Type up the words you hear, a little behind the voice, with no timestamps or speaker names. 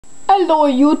Hello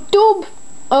YouTube.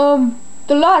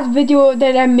 The last video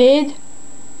that I made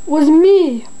was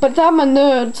me, but I'm a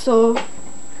nerd, so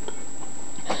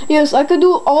yes, I could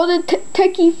do all the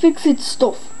techie fixed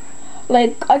stuff.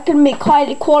 Like I can make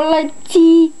high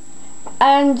quality,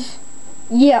 and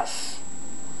yes,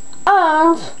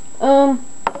 and I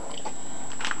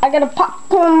got a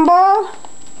popcorn ball.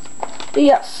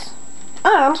 Yes,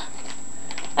 and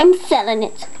I'm selling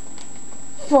it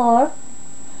for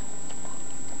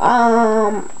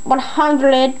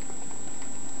 $100.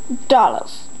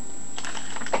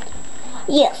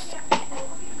 Yes,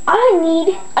 I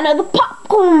need another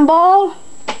popcorn ball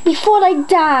before I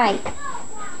die.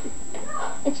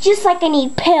 It's just like I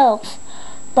need pills,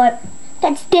 but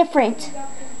that's different.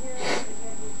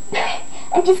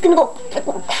 I'm just gonna go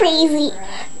freaking crazy.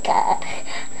 God. I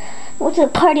went to a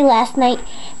party last night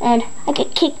and I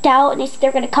got kicked out and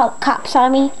they're gonna call cops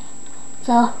on me.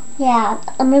 So yeah,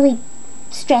 I'm really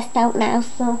stressed out now,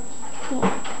 so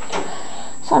yeah.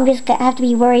 So I'm just gonna have to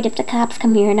be worried if the cops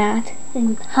come here or not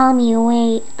and haul me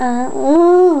away.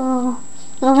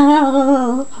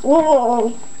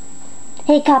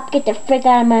 Hey cop, get the frick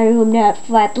out of my room now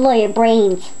before I blow your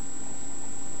brains.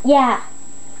 Yeah,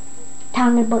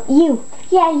 talking about you.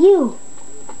 Yeah, you.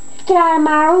 Get out of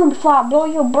my room before I blow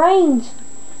your brains.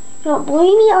 You don't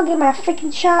believe me? I'll get my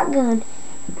freaking shotgun.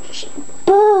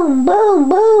 Boom, boom,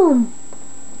 boom.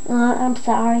 I'm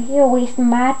sorry, you're wasting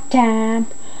my time.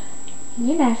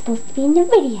 You're not supposed to be in the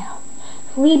video.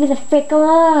 Leave me the frick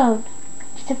alone.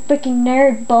 Just a freaking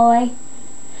nerd, boy.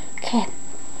 Okay.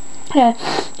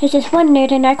 There's this one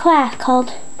nerd in our class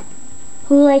called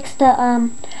who likes to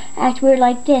act weird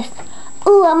like this.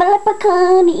 Ooh, I'm a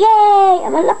leprechaun. Yay,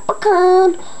 I'm a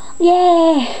leprechaun.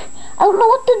 Yay. I don't know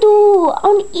what to do. I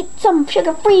want to eat some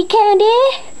sugar-free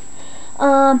candy.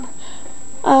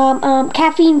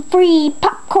 Caffeine-free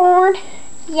popcorn.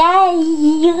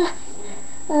 Yay.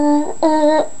 I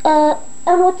don't know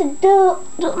what to do.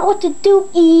 Don't know what to do.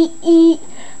 Eat.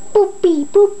 Boopy,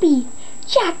 boopy.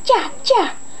 Cha, cha,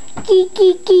 cha. Gee,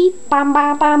 gee, gee. Bam,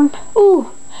 bam, bam.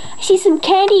 Ooh, I see some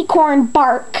candy corn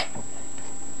bark.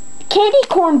 Candy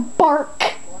corn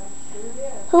bark.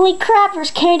 Holy crap,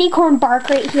 there's candy corn bark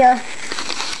right here.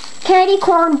 Candy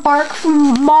corn bark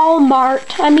from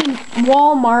Walmart. I mean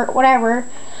Walmart, whatever.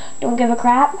 Don't give a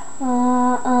crap.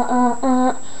 Don't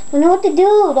know what to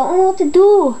do. Don't know what to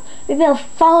do. Maybe I'll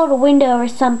follow the window or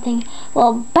something.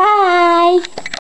 Well, bye.